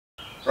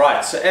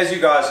Right, so as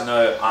you guys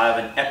know, I have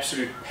an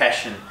absolute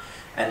passion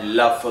and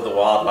love for the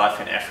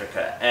wildlife in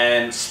Africa,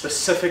 and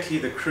specifically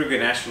the Kruger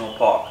National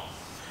Park.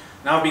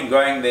 Now I've been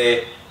going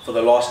there for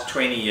the last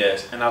 20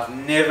 years and I've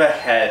never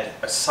had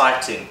a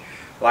sighting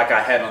like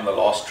I had on the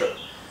last trip.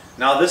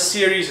 Now this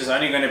series is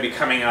only going to be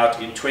coming out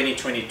in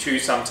 2022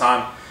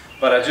 sometime,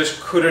 but I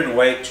just couldn't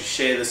wait to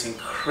share this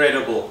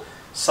incredible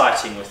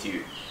sighting with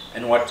you.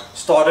 And what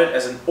started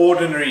as an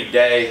ordinary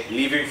day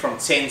leaving from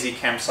Tsenzi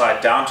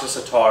campsite down to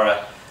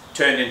Satara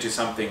turned into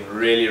something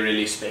really,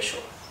 really special.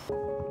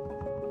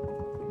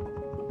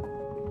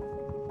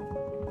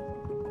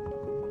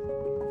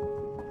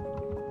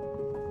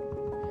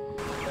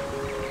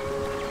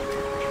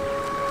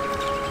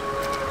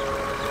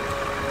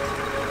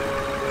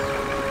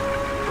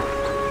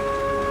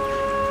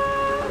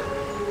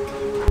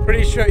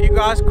 Pretty sure you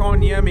guys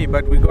can't hear me,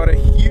 but we got a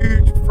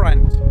huge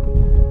front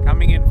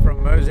coming in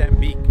from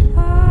Mozambique.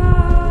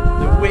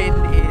 The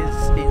wind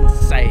is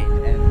insane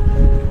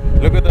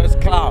and look at those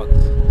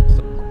clouds.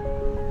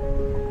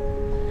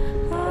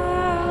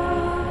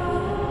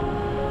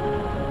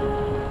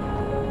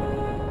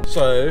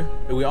 So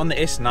we're on the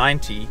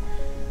S90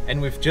 and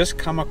we've just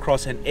come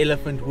across an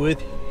elephant with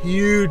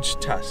huge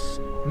tusks.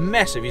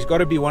 Massive. He's got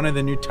to be one of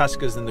the new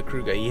Tuskers in the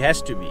Kruger. He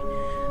has to be.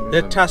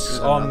 The tusks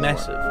are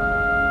massive.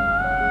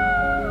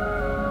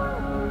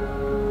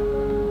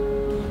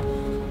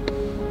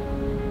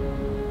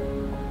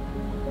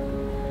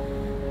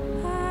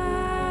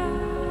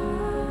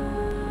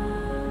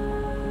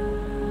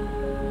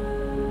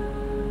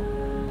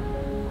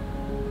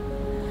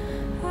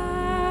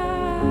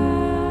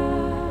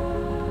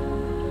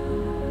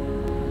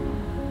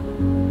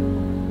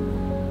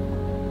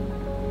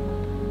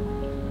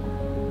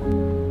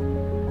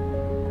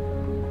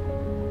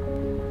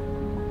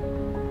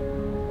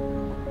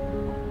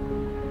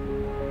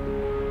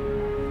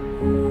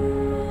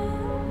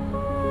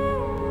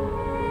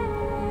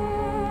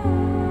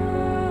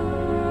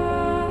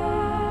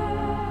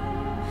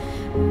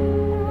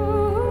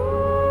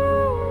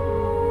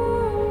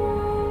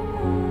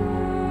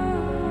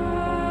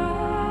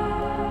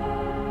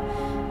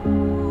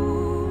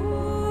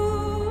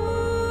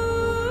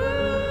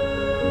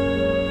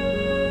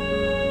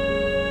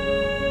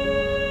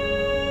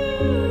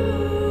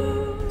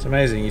 It's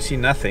amazing, you see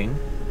nothing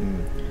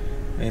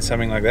and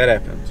something like that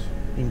happens.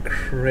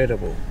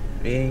 Incredible,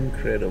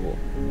 incredible.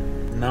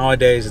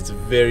 Nowadays it's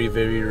very,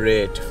 very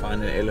rare to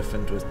find an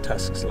elephant with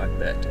tusks like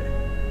that.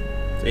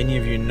 If any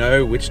of you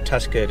know which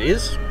tusker it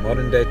is,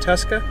 modern day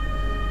tusker,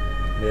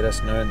 let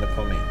us know in the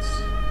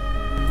comments.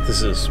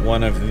 This is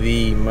one of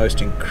the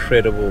most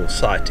incredible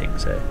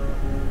sightings.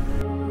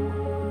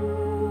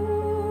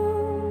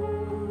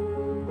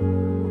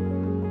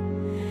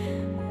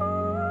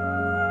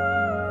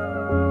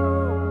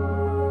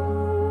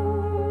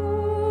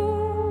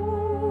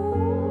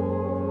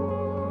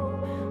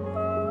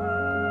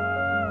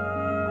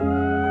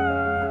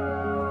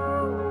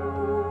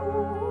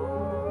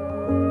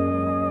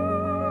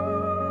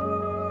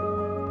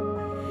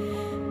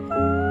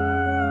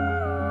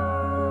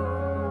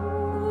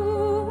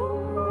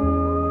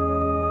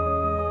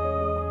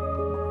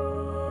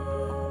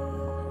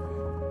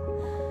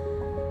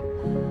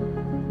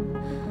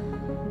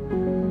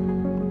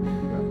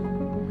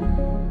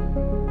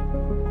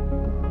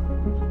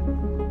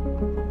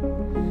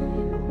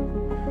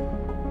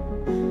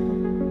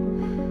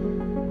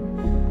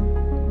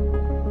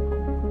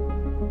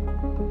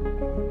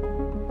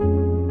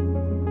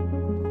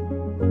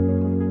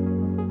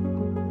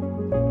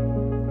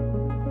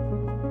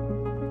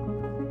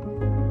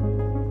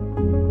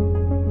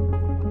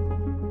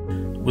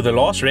 With the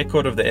last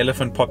record of the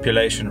elephant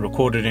population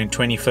recorded in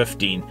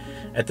 2015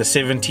 at the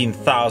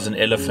 17,000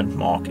 elephant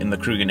mark in the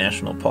Kruger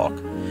National Park,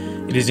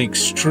 it is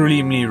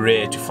extremely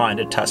rare to find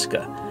a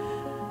tusker.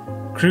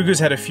 Kruger's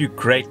had a few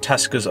great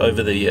tuskers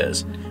over the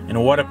years,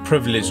 and what a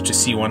privilege to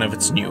see one of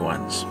its new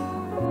ones.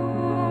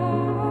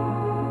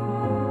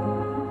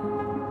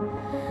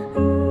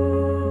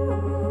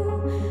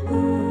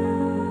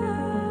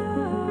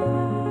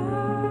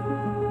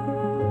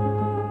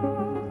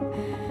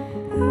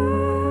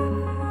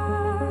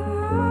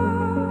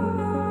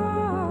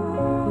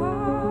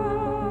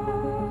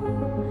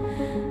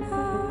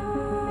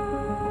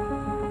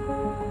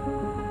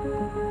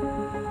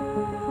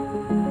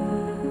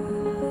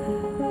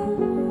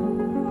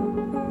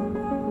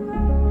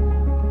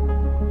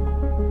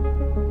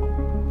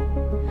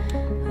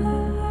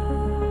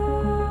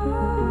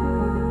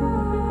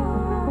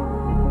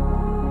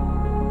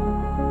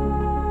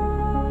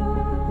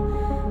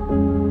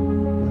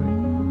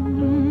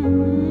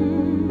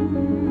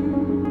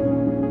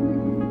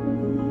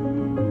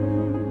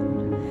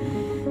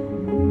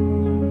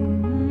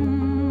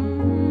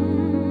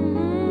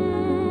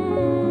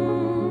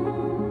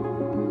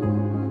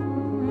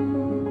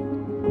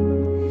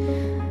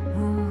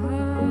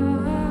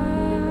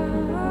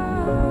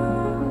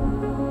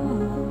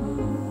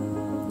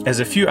 As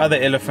a few other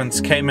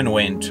elephants came and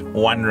went,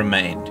 one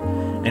remained,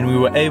 and we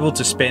were able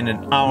to spend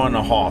an hour and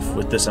a half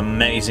with this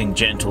amazing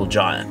gentle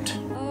giant.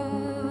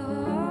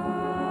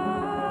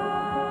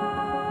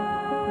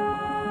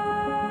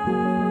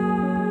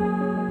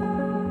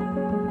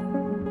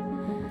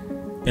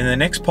 In the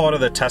next part of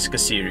the Tusker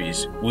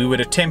series, we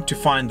would attempt to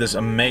find this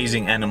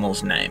amazing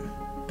animal's name.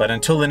 But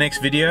until the next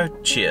video,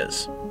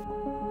 cheers.